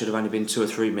that should have only been 2 or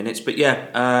 3 minutes. But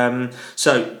yeah,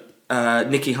 so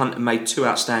Nicky Hunter made 2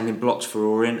 outstanding blocks for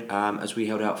Orient as we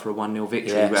held out for a 1-0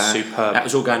 victory. Yeah, superb. That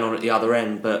was all going on at the other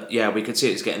end, but yeah, we could see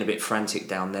it was getting a bit frantic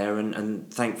down there,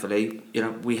 and thankfully,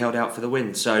 we held out for the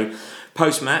win. So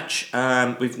post-match,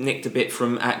 we've nicked a bit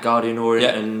from at Guardian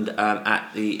Orient and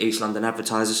at the East London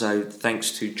Advertiser, so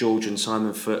thanks to George and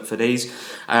Simon for these.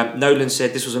 Nolan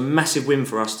said this was a massive win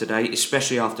for us today,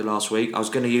 especially after last week. I was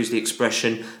going to use the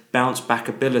expression bounce back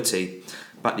ability,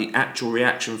 but the actual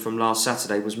reaction from last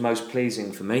Saturday was most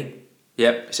pleasing for me.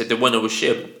 Yep, he said the winner was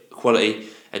sheer quality,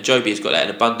 and Joby has got that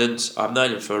in abundance. I've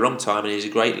known him for a long time, and he's a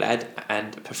great lad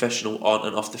and a professional on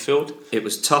and off the field. It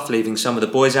was tough leaving some of the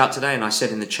boys out today, and I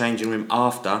said in the changing room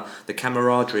after, the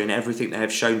camaraderie and everything they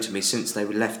have shown to me since they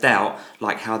were left out,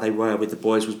 like how they were with the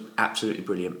boys, was absolutely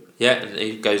brilliant. Yeah, and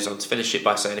he goes on to finish it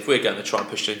by saying, if we're going to try and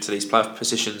push into these playoff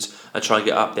positions and try and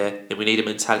get up there, then we need a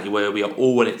mentality where we are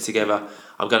all in it together.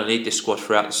 I'm going to need this squad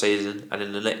throughout the season and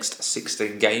in the next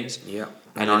 16 games. Yeah,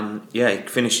 and he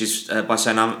finishes by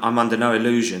saying, I'm under no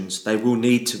illusions. They will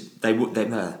need to.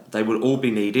 They will all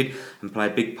be needed and play a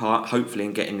big part, hopefully,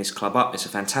 in getting this club up. It's a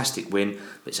fantastic win,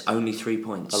 but it's only 3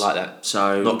 points. I like that.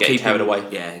 So not getting carried away.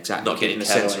 Yeah, exactly. Not getting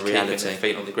carried away. Really getting their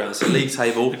feet on the ground. So the league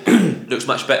table looks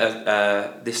much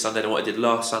better this Sunday than what it did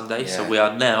last Sunday. Yeah. So we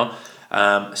are now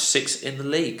 6th in the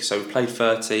league. So we played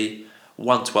 30.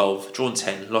 Won 12, drawn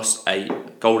 10, lost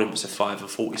 8, goal difference of 5 and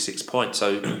 46 points.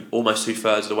 So almost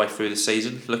 2/3 of the way through the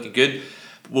season, looking good.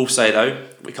 We'll say though,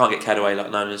 we can't get carried away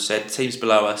like Nolan said. Teams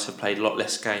below us have played a lot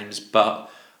less games, but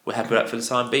we're happy with that for the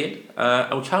time being.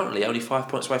 And we're currently only 5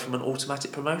 points away from an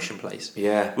automatic promotion place.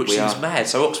 Yeah, which seems mad.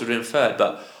 So Oxford are in 3rd,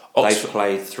 but they've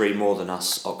played 3 more than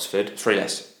us. Oxford 3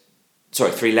 less.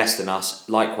 Sorry, 3 less than us.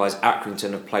 Likewise,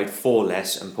 Accrington have played 4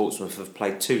 less, and Portsmouth have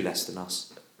played 2 less than us.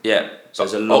 Yeah. So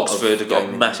there's a lot Oxford have got a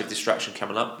gaming. massive distraction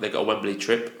coming up. They've got a Wembley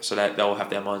trip, so they'll have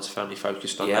their minds firmly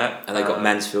focused on that. And they've got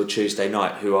Mansfield Tuesday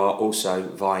night, who are also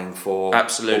vying for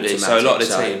Absolutely. So a lot of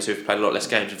the automatic, teams who've played a lot less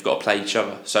games have got to play each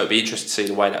other. So it'd be interesting to see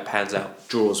the way that pans out.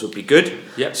 draws would be good.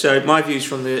 Yep. So my views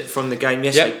from the game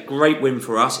yesterday, great win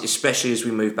for us, especially as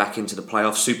we move back into the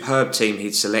playoffs. Superb team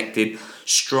he'd selected,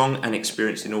 strong and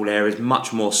experienced in all areas,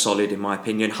 much more solid in my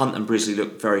opinion. Hunt and Brisley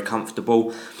looked very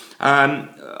comfortable.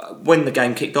 When the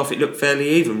game kicked off, it looked fairly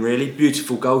even, really.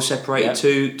 Beautiful goal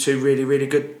separated two really, really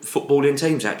good footballing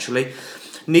teams, actually.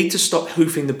 Need to stop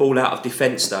hoofing the ball out of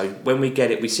defence, though. When we get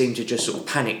it, we seem to just sort of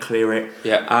panic clear it.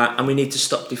 And we need to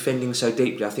stop defending so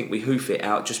deeply. I think we hoof it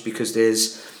out just because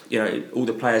there's, all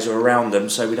the players are around them,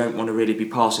 so we don't want to really be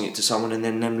passing it to someone and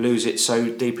then them lose it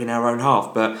so deep in our own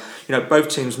half. But, both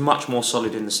teams much more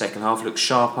solid in the second half, looked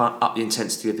sharper, up the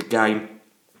intensity of the game.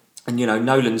 And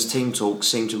Nolan's team talk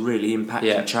seemed to really impact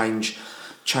and change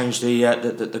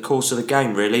the course of the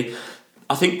game. Really,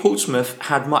 I think Portsmouth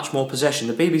had much more possession.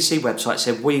 The BBC website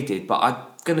said we did, but I'm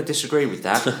going to disagree with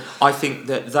that. I think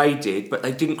that they did, but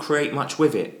they didn't create much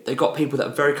with it. They got people that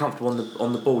are very comfortable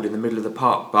on the ball in the middle of the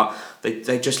park, but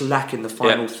they just lack in the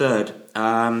final third.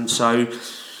 So.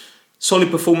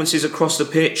 Solid performances across the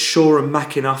pitch. Shaw and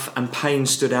McInnough and Payne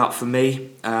stood out for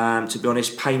me. To be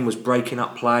honest, Payne was breaking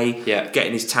up play,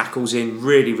 getting his tackles in,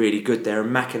 really, really good there. And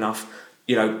McInnough,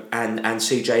 and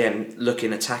CJM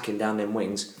looking attacking down them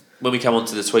wings. When we come on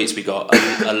to the tweets, we got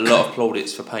a lot of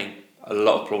plaudits for Payne.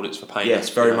 Yes,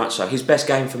 very much so. His best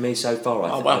game for me so far,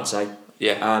 I'd say.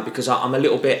 Yeah. Because I'm a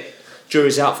little bit...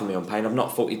 Jury's out for me on Payne. I've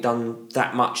not thought he'd done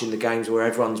that much in the games where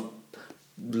everyone's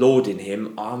lauding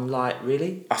him. I'm like,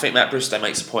 really? I think Matt Bristow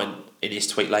makes a point in his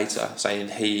tweet later saying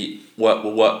he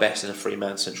will work best in a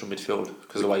three-man central midfield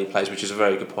because of the way he plays, which is a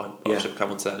very good point. I should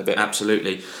come on to that in a bit.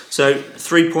 Absolutely. So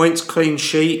 3 points, clean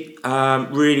sheet.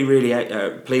 Really,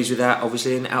 really pleased with that.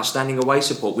 Obviously, an outstanding away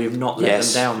support. We have not let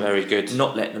them down. Very good.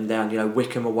 Not let them down.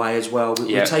 Wickham away as well.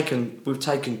 We've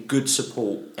taken good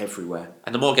support everywhere.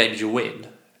 And the more games you win,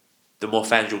 the more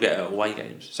fans you'll get at away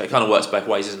games. So it kind of works both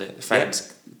ways, isn't it? The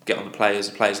fans get on the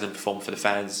players then perform for the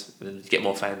fans, and then you get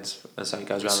more fans, and so it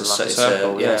goes around like a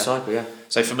circle. Cycle.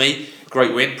 So for me,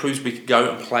 great win, proves we can go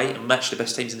and play and match the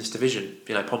best teams in this division.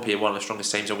 Pompey are one of the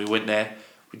strongest teams, and we went there.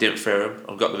 We didn't fear them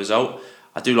and got the result.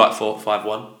 I do like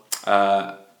 4-5-1,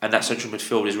 and that central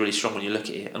midfield is really strong when you look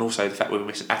at it, and also the fact we're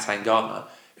missing Atan Gardner,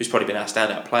 who's probably been our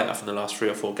standout player from the last 3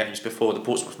 or 4 games before the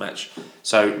Portsmouth match.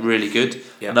 So really good.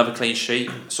 Another clean sheet,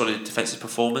 solid defensive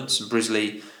performance, and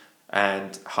Brisley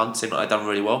and Hunt seem like they've done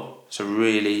really well. So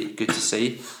really good to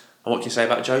see. And what can you say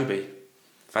about Joby?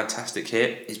 Fantastic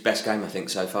hit. His best game, I think,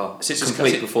 so far.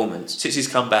 Complete performance. Since he's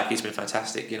come back, he's been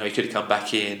fantastic. He could have come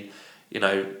back in,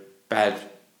 bad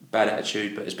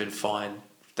attitude, but has been fine.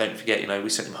 Don't forget, we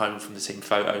sent him home from the team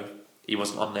photo. He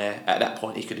wasn't on there at that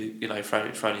point. He could have,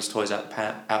 thrown his toys out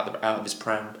of his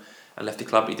pram and left the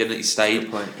club. He didn't. He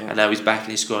stayed, and now he's back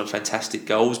and he's scoring fantastic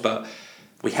goals. But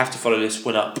we have to follow this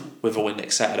win up with a win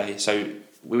next Saturday. So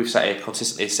we've sat here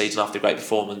consistently this season after a great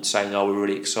performance, saying, "Oh, we're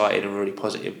really excited and really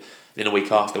positive." Then a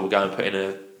week after, we'll go and put in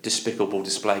a despicable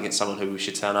display against someone who we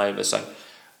should turn over. So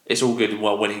it's all good and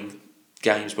well winning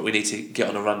games, but we need to get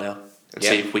on a run now and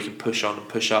see if we can push on and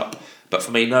push up. But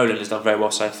for me, Nolan has done very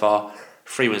well so far.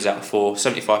 3 wins out of 4,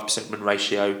 75% win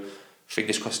ratio.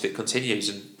 Fingers crossed it continues.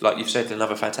 And like you've said,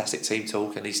 another fantastic team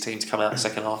talk, and these teams come out in the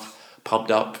second half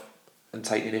pumped up and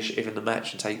take the initiative in the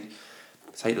match and take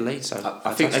the lead. So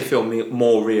I think they feel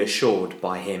more reassured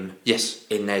by him. Yes.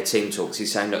 In their team talks,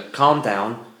 he's saying, "Look, calm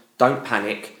down, don't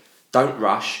panic, don't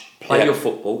rush, play your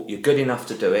football. You're good enough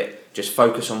to do it. Just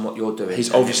focus on what you're doing."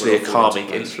 He's obviously a calming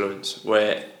influence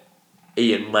where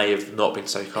Ian may have not been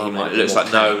so calm. It looks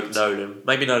like Nolan.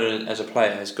 Maybe Nolan as a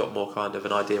player has got more kind of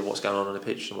an idea of what's going on the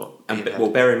pitch than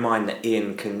what. Bear in mind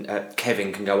that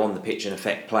Kevin can go on the pitch and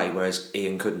affect play, whereas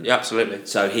Ian couldn't. Yeah, absolutely.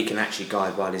 So he can actually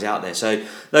guide while he's out there. So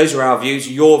those are our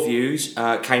views. Your views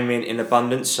came in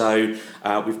abundance. So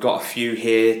we've got a few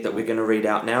here that we're going to read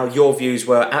out now. Your views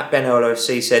were at Ben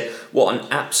LOFC said, "What an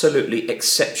absolutely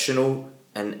exceptional."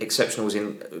 And exceptional was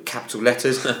in capital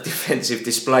letters. Defensive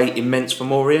display, immense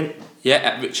from Orient. Yeah,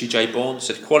 at Richie J. Bourne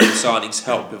said quality signings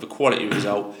help with a quality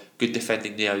result. Good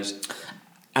defending Neos.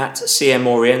 At CM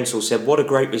Oriental said, "What a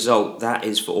great result that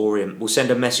is for Orient. We'll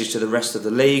send a message to the rest of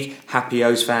the league. Happy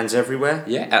O's fans everywhere."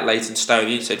 Yeah, at Leighton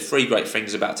Stonian said 3 great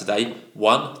things about today.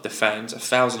 1, the fans.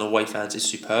 1,000 away fans is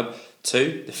superb.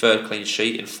 2, the third clean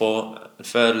sheet. And 4, and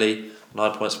thirdly,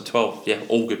 9 points from 12. Yeah,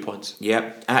 all good points.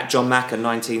 Yep. At John Macker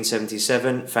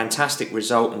 1977, fantastic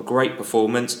result and great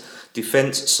performance.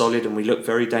 Defence solid and we look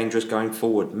very dangerous going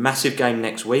forward. Massive game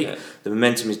next week. Yeah. The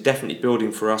momentum is definitely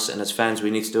building for us and as fans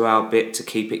we need to do our bit to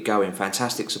keep it going.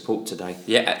 Fantastic support today.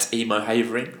 Yeah, at Emo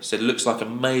Havering said looks like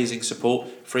amazing support.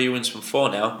 3 wins from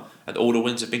 4 now and all the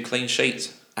wins have been clean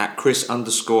sheets. At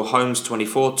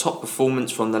Chris_Holmes24, top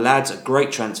performance from the lads. A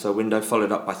great transfer window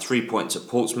followed up by 3 points at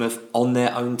Portsmouth on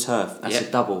their own turf. That's a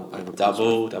double.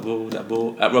 Double.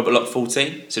 At Robert Lock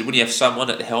 14 said when you have someone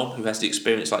at the helm who has the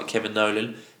experience like Kevin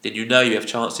Nolan, then you know you have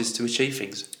chances to achieve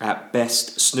things. At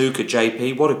Best Snooker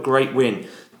JP, what a great win.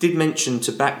 Did mention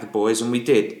to back the boys and we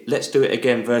did. Let's do it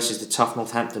again versus the tough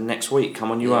Northampton next week.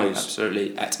 Come on you O's.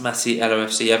 Absolutely. At Massey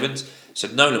LOFC Evans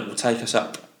said Nolan will take us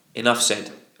up. Enough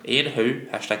said. Ian Who,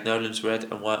 #Nolan's Red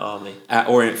and White Army. At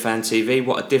Orient Fan TV,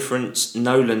 what a difference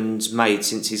Nolan's made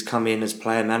since he's come in as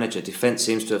player manager. Defence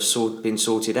seems to have been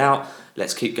sorted out.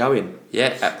 Let's keep going.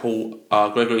 Yeah, at Paul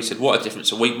Gregory said, what a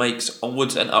difference a week makes.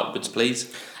 Onwards and upwards,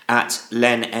 please. At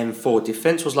Len M4,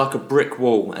 defence was like a brick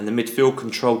wall and the midfield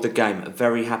controlled the game. A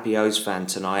very happy O's fan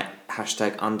tonight.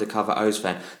 #undercover O's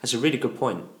fan. That's a really good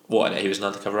point. What, he was an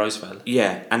undercover O's fan?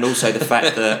 Yeah, and also the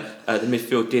fact that the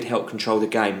midfield did help control the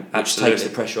game, which takes the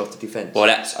pressure off the defence. Well,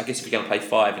 I guess if you're going to play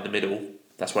 5 in the middle,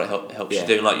 that's what it helps you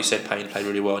do. And like you said, Payne played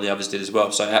really well and the others did as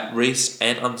well. So at Reese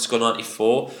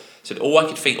N_94 said, all I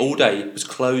could think all day was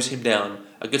close him down.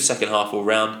 A good second half all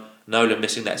round. Nolan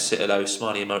missing that Citalo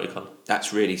smiley emoticon.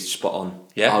 That's really spot on.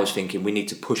 Yeah. I was thinking we need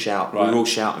to push out. Right. We're all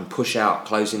shouting, push out,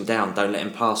 close him down, don't let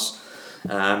him pass.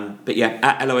 But yeah,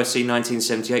 at LOSC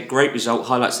 1978, great result,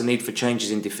 highlights the need for changes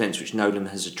in defence which Nolan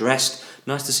has addressed.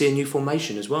 Nice to see a new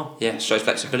formation as well. Yeah, shows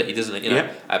flexibility, doesn't it?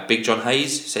 Yep. At Big John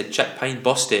Hayes said Jack Payne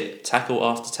bossed it, tackle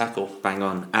after tackle. Bang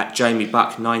on. At Jamie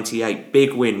Buck 98,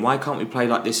 big win. Why can't we play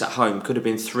like this at home? Could have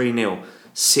been 3-0.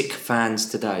 Sick fans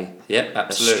today. Yep,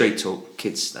 absolutely. Street talk,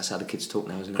 kids. That's how the kids talk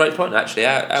now, isn't it? Great point, actually.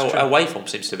 Our away form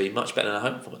seems to be much better than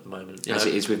our home form at the moment. As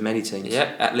it is with many teams.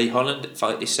 Yeah, at Lee Holland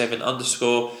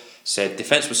 57_ said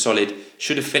defence was solid,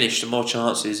 should have finished some more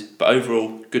chances, but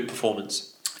overall good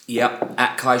performance. Yep.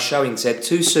 At Kai Showing said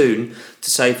too soon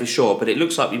to say for sure, but it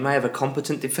looks like we may have a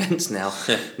competent defence now.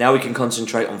 Now we can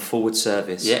concentrate on forward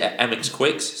service. Yeah, at Amex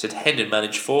Quicks said Hendon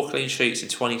managed 4 clean sheets in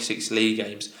 26 league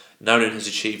games. Nolan has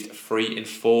achieved 3 in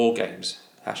 4 games.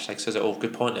 #says it all.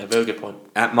 Good point there, very good point.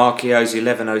 At Marquio's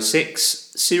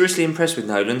 1106, seriously impressed with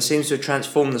Nolan. Seems to have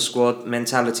transformed the squad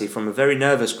mentality from a very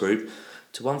nervous group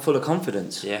to one full of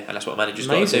confidence. Yeah, and that's what managers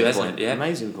got to do, hasn't it? Yeah.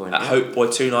 Amazing point. At Hope Boy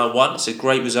 291, it's a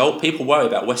great result. People worry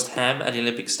about West Ham and the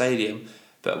Olympic Stadium,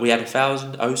 but we had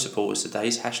 1,000 O supporters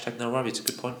today. #no worry. It's a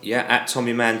good point. Yeah, at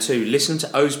Tommy Man 2, listen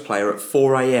to O's player at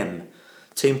 4 a.m.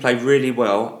 Team played really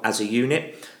well as a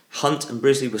unit. Hunt and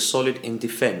Brisley were solid in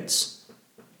defence.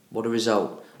 What a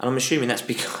result. And I'm assuming that's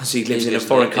because he lives in a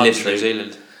foreign country. He lives in New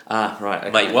Zealand. Ah, right.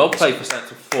 Okay. Mate, well played for staying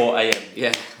till 4 a.m.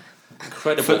 Yeah.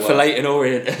 Incredible work. For Leighton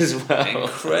Orient as well.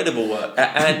 Incredible work.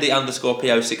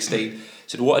 Andy_PO16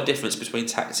 said, what a difference between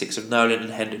tactics of Nolan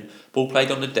and Hendon. Ball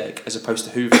played on the deck as opposed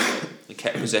to Hoover and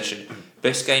kept possession.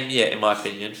 Best game yet, in my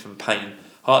opinion, from Payne.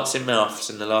 Hearts in mouths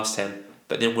in the last 10,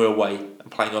 but then we're away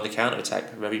and playing on the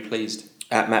counter-attack. Very pleased.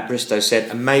 At Matt Bristow said,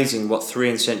 amazing what 3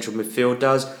 in central midfield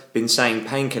does. Been saying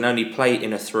Payne can only play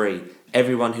in a 3.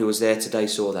 Everyone who was there today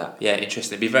saw that. Yeah,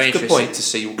 interesting. It'd be very interesting to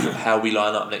see how we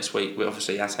line up next week. We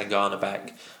obviously Atangana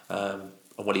back. And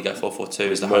will he go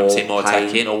 4-4-2 as the home team more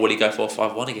attacking, or will he go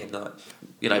 4-5-1 again? But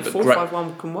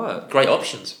 4-5-1 can work. Great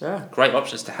options. Yeah, great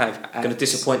options to have. Going to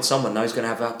disappoint someone though. He's going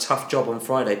to have a tough job on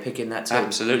Friday picking that team.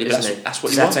 Absolutely, that's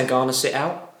what you want. Does Atangana sit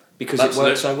out? Because it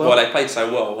worked so well. Well, they played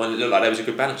so well. When it looked like there was a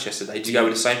good balance yesterday. Do you go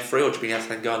with the same 3 or do you bring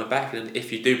Atangana back? And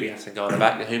if you do bring Atangana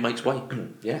back, then who makes way?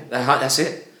 Yeah, that's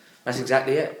it. That's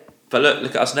exactly it. But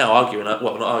look at us now arguing.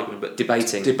 Well, not arguing, but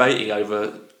debating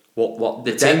over what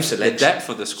the depth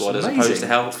of the squad as opposed to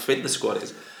how fit the squad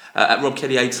is. At Rob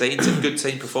Kelly 18, it's a good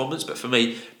team performance, but for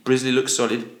me, Brisley looked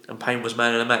solid and Payne was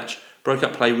man of the match. Broke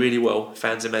up play really well.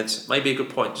 Fans immense. Maybe a good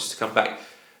point just to come back.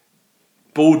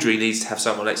 Baldry needs to have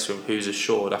someone next to him who's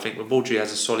assured. I think when Baldry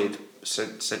has a solid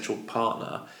central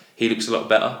partner, he looks a lot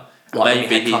better.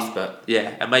 Cuthbert.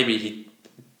 Yeah, and maybe he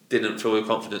didn't feel the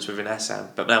confidence within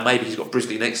Hassan, but now maybe he's got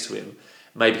Brisley next to him.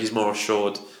 Maybe he's more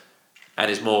assured and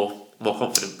is more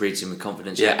confident. Breeds him with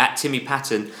confidence. Yeah. At Timmy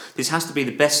Patton, this has to be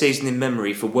the best season in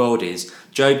memory for Worldies.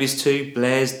 Joby's 2,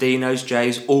 Blair's, Dino's,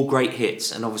 Jay's, all great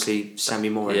hits, and obviously Sammy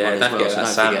Moore as well.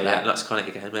 That's kind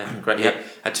of again, man. Great hit.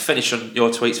 And to finish on your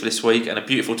tweets for this week, and a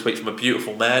beautiful tweet from a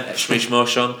beautiful man at Shmish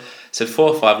Morshon said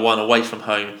 4-5-1 away from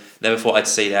home. Never thought I'd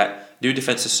see that. New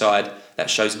defensive side that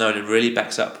shows Nolan really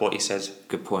backs up what he says.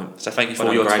 Good point. So thank you for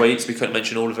all your tweets. We couldn't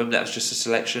mention all of them. That was just a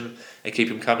selection, and keep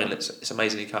them coming. It's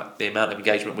amazing the amount of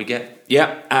engagement we get.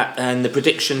 Yeah, and the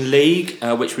Prediction League,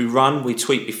 which we run, we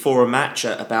tweet before a match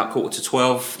at about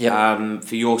 11:45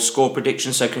 for your score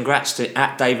prediction. So congrats to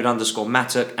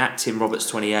 @David_Mattock,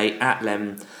 @TimRoberts28,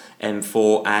 @Lem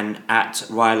M4 and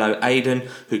 @Rilo Aiden,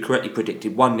 who correctly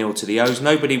predicted 1-0 to the O's.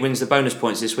 Nobody wins the bonus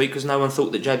points this week because no one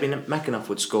thought that JB McAnuff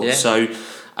would score. Yeah. So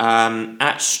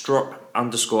 @Strop_O,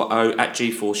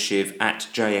 @G4Shiv,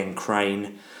 @JN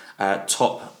Crane,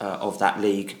 top of that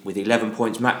league with 11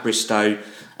 points. Matt Bristow,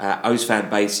 O's Fan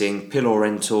Basing, Pill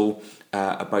Oriental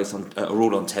are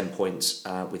all on 10 points,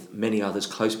 with many others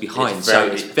close behind.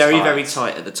 It's very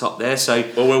tight at the top there. So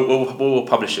we'll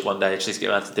publish it one day. I just need to get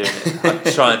around to doing it. I'm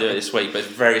trying to do it this week, but it's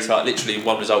very tight. Literally,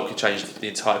 one result could change the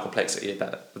entire complexity of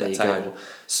that table. Go.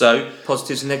 So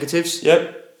positives and negatives.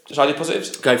 Yep. Shall I do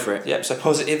positives? Go for it. Yep. So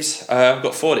positives. I've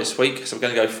got 4 this week, so we're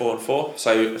going to go 4 and 4.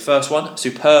 So the first one,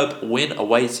 superb win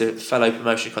away to fellow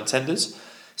promotion contenders.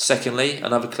 Secondly,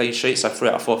 another clean sheet, so 3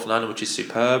 out of 4 for London, which is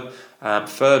superb.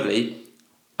 Thirdly,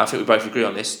 I think we both agree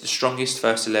on this, the strongest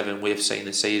first 11 we have seen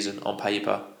this season on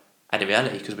paper and in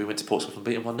reality, because we went to Portsmouth and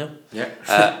beat them 1-0. Yeah.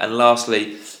 And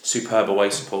lastly, superb away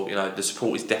support. You know, the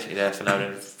support is definitely there for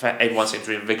Nolan. Everyone seems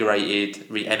reinvigorated,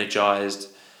 re-energised,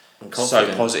 and so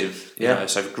positive. You know,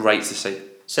 so great to see.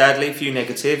 Sadly, a few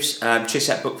negatives.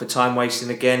 Chisat booked for time wasting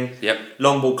again. Yep.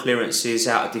 Long ball clearances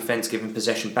out of defence, giving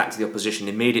possession back to the opposition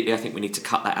immediately. I think we need to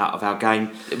cut that out of our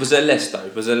game. Was there less though?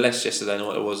 Was there less yesterday than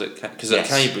what it was at because at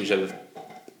Cambridge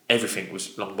everything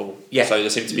was long ball. Yeah. So there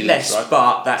seemed to be less, right?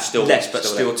 but that's still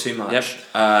too much.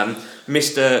 Yep.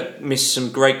 Missed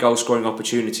some great goal scoring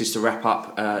opportunities to wrap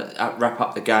up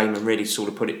the game and really sort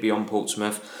of put it beyond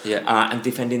Portsmouth. Yeah. And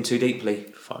defending too deeply.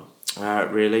 Fine.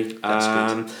 Really. That's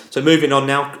good. So moving on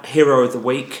now, hero of the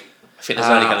week. I think there's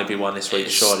only going to be one this week,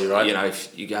 surely, right? You know,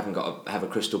 if you haven't got to have a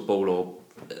crystal ball or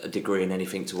a degree in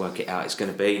anything to work it out, it's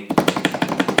going to be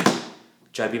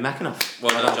JB McAnuff.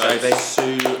 Well done, JB.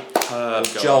 Superb.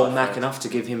 Joel McAnuff, to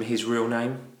give him his real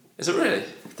name. Is it really?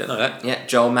 Didn't know that. Yeah,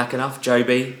 Joel McAnuff,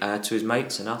 JB, to his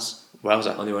mates and us.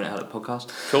 Wowza. On the Orient Outlook podcast.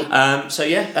 Cool. So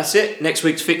yeah, that's it. Next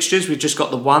week's fixtures, we've just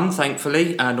got the one,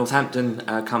 thankfully. Northampton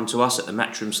come to us at the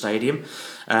Matchroom Stadium.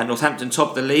 Northampton top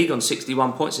of the league on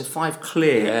 61 points. They're 5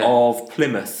 clear of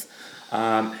Plymouth,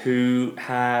 who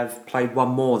have played one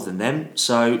more than them.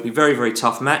 So it'll be a very, very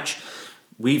tough match.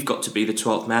 We've got to be the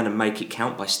 12th man and make it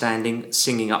count by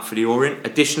singing up for the Orient.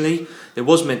 Additionally, there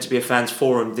was meant to be a fans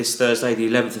forum this Thursday, the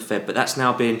 11th of Feb, but that's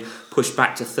now been pushed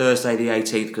back to Thursday the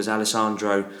 18th because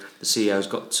Alessandro, the CEO, has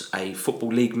got a Football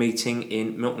League meeting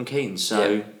in Milton Keynes.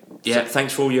 So,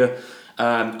 thanks for all your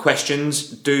questions.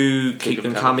 Do keep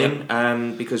them coming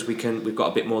because we've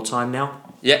got a bit more time now.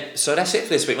 Yeah, so that's it for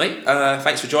this week, mate.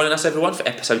 Thanks for joining us, everyone, for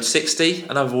episode 60.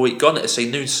 Another week gone to see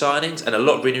new signings and a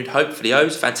lot of renewed hope for the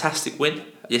O's. Fantastic win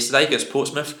yesterday against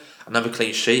Portsmouth. Another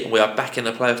clean sheet, and we are back in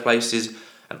the playoff places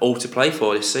and all to play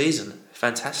for this season.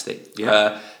 Fantastic.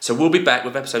 Yeah. So we'll be back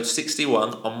with episode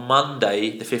 61 on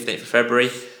Monday, the 15th of February.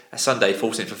 Sunday,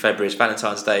 14th of February is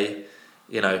Valentine's Day.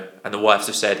 You know, and the wives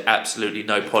have said absolutely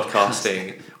no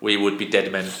podcasting. We would be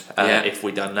dead men if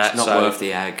we'd done that. It's not worth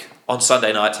the ag. On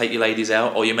Sunday night, take your ladies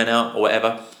out or your men out or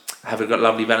whatever. Have a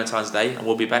lovely Valentine's Day, and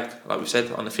we'll be back, like we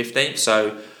said, on the 15th.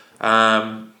 So,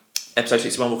 episode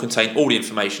 61 will contain all the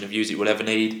information and views that you will ever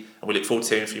need, and we look forward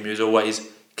to hearing from you as always.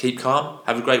 Keep calm,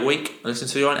 have a great week, and listen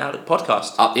to your Orient Outlook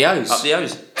podcast. Up the O's. Up the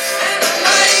O's.